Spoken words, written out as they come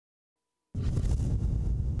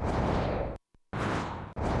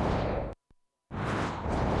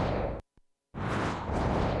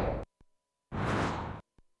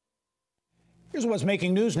Here's what's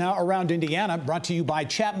making news now around Indiana, brought to you by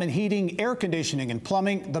Chapman Heating, Air Conditioning and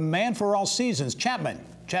Plumbing, the man for all seasons.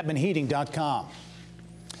 ChapmanHeating.com.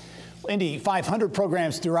 Indy 500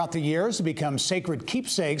 programs throughout the years have become sacred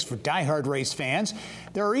keepsakes for diehard race fans.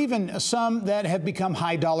 There are even some that have become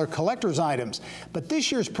high-dollar collector's items. But this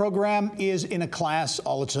year's program is in a class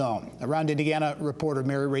all its own. Around Indiana reporter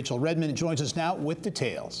Mary Rachel Redman joins us now with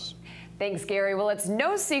details. Thanks, Gary. Well, it's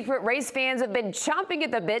no secret race fans have been chomping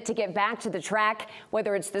at the bit to get back to the track.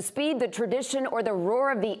 Whether it's the speed, the tradition, or the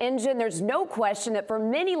roar of the engine, there's no question that for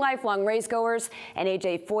many lifelong racegoers, an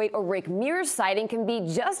A.J. Foyt or Rick Mears sighting can be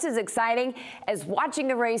just as exciting as watching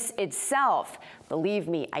the race itself. Believe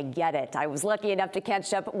me, I get it. I was lucky enough to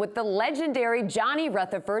catch up with the legendary Johnny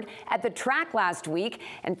Rutherford at the track last week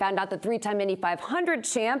and found out the three-time Indy 500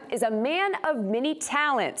 champ is a man of many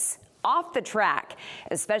talents off the track,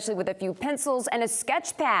 especially with a few pencils and a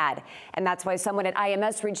sketch pad. And that's why someone at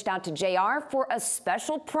IMS reached out to JR for a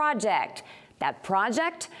special project. That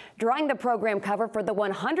project? Drawing the program cover for the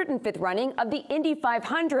 105th running of the Indy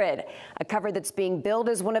 500, a cover that's being billed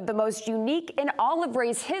as one of the most unique in all of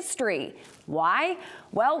race history. Why?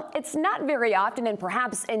 Well, it's not very often, and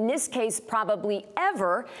perhaps in this case probably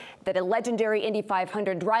ever, that a legendary Indy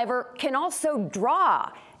 500 driver can also draw.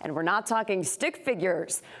 And we're not talking stick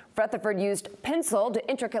figures. Rutherford used pencil to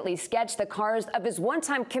intricately sketch the cars of his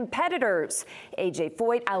one-time competitors, A.J.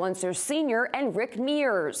 Foyt, Al Unser Sr., and Rick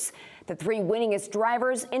Mears, the three winningest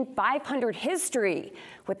drivers in 500 history.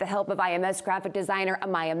 With the help of IMS graphic designer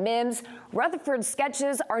Amaya Mims, Rutherford's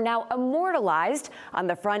sketches are now immortalized on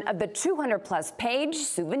the front of the 200-plus page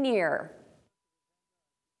souvenir.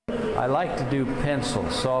 I like to do pencil,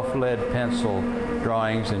 soft lead pencil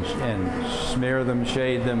drawings and smear them,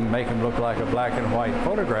 shade them, make them look like a black and white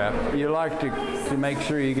photograph. You like to make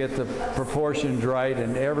sure you get the proportions right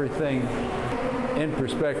and everything in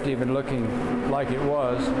perspective and looking like it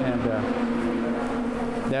was, and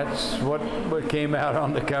that's what came out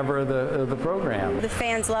on the cover of the program. The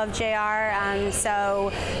fans love JR,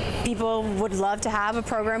 so people would love to have a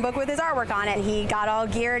program book with his artwork on it. He got all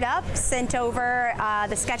geared up, sent over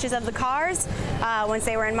the sketches of the cars. Once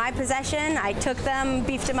they were in my possession, I took them,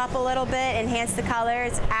 beefed them up a little bit, enhanced the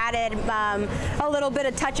colors, added a little bit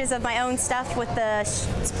of touches of my own stuff with the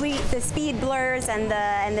speed blurs and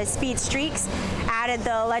the speed streaks, added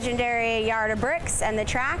the legendary yard of bricks and the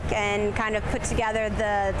track, and kind of put together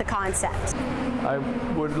the concept. I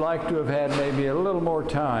would like to have had maybe a little more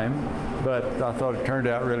time, but I thought it turned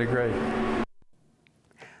out really great.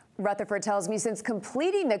 Rutherford tells me since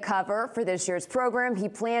completing the cover for this year's program, he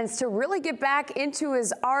plans to really get back into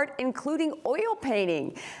his art, including oil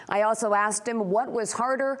painting. I also asked him what was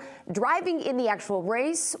harder, driving in the actual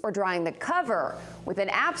race or drawing the cover. With an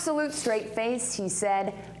absolute straight face, he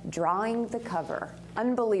said, drawing the cover.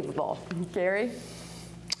 Unbelievable. Gary?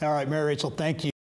 All right, Mary Rachel, thank you.